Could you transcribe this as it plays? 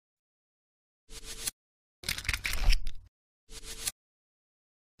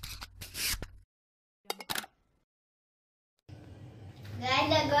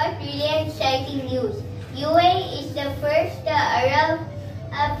really exciting news. UAE is the first Arab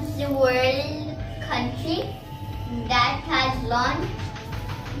of the world country that has launched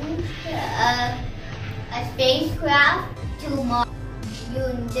a spacecraft to Mars.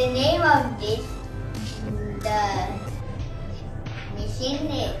 The name of this mission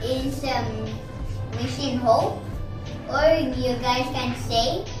is Mission Hope, or you guys can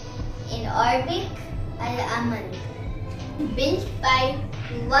say in Arabic Al-Amal. Built by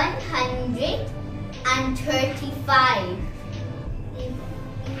 135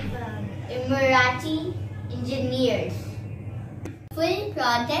 Emirati engineers. Full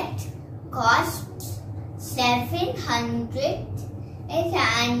project costs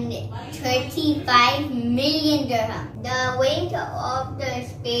 735 million dirham. The weight of the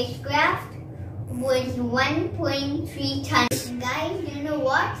spacecraft was 1.3 tons. Guys, you know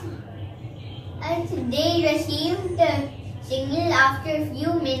what? They received the signal after a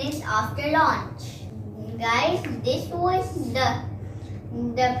few minutes after launch. Guys, this was the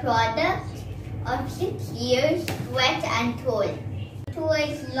product of 6 years sweat and toil. It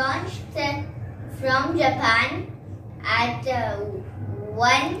was launched from Japan at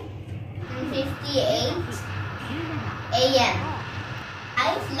 1:58 a.m.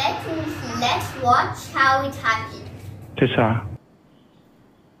 Guys, let's watch how it happened. 9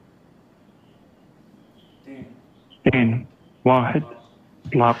 2 1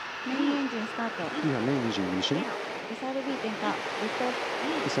 اطلاق. Main engine start. Yeah, main engine ignition. SRB 点火。リフト。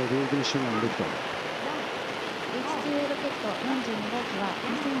SRB ignition and lift off. H2A ロケット42号機は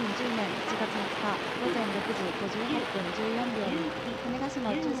2020年1月20日午前6時58分14秒に種子島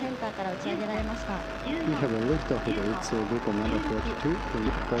宇宙センターから打ち上げられました。We have a lift off with H2A vehicle number 42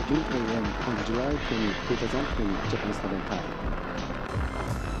 at 13 a.m. on July 20, 2020 Japan Southern Time.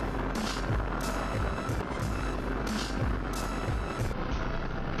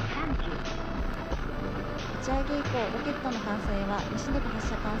 打ち上げ以降、ロケットの管制は西部発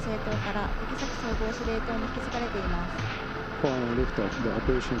射管制塔から敵先総合司令塔に引き継がれています。Following liftoff, the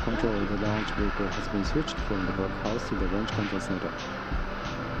operation control of the launch vehicle has been switched from the workhouse to the launch control center.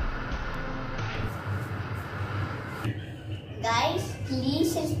 Guys,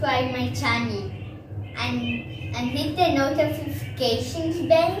 please subscribe my channel and hit the notifications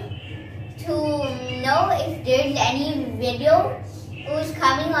bell to know if there's any video who's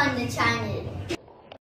coming on the channel.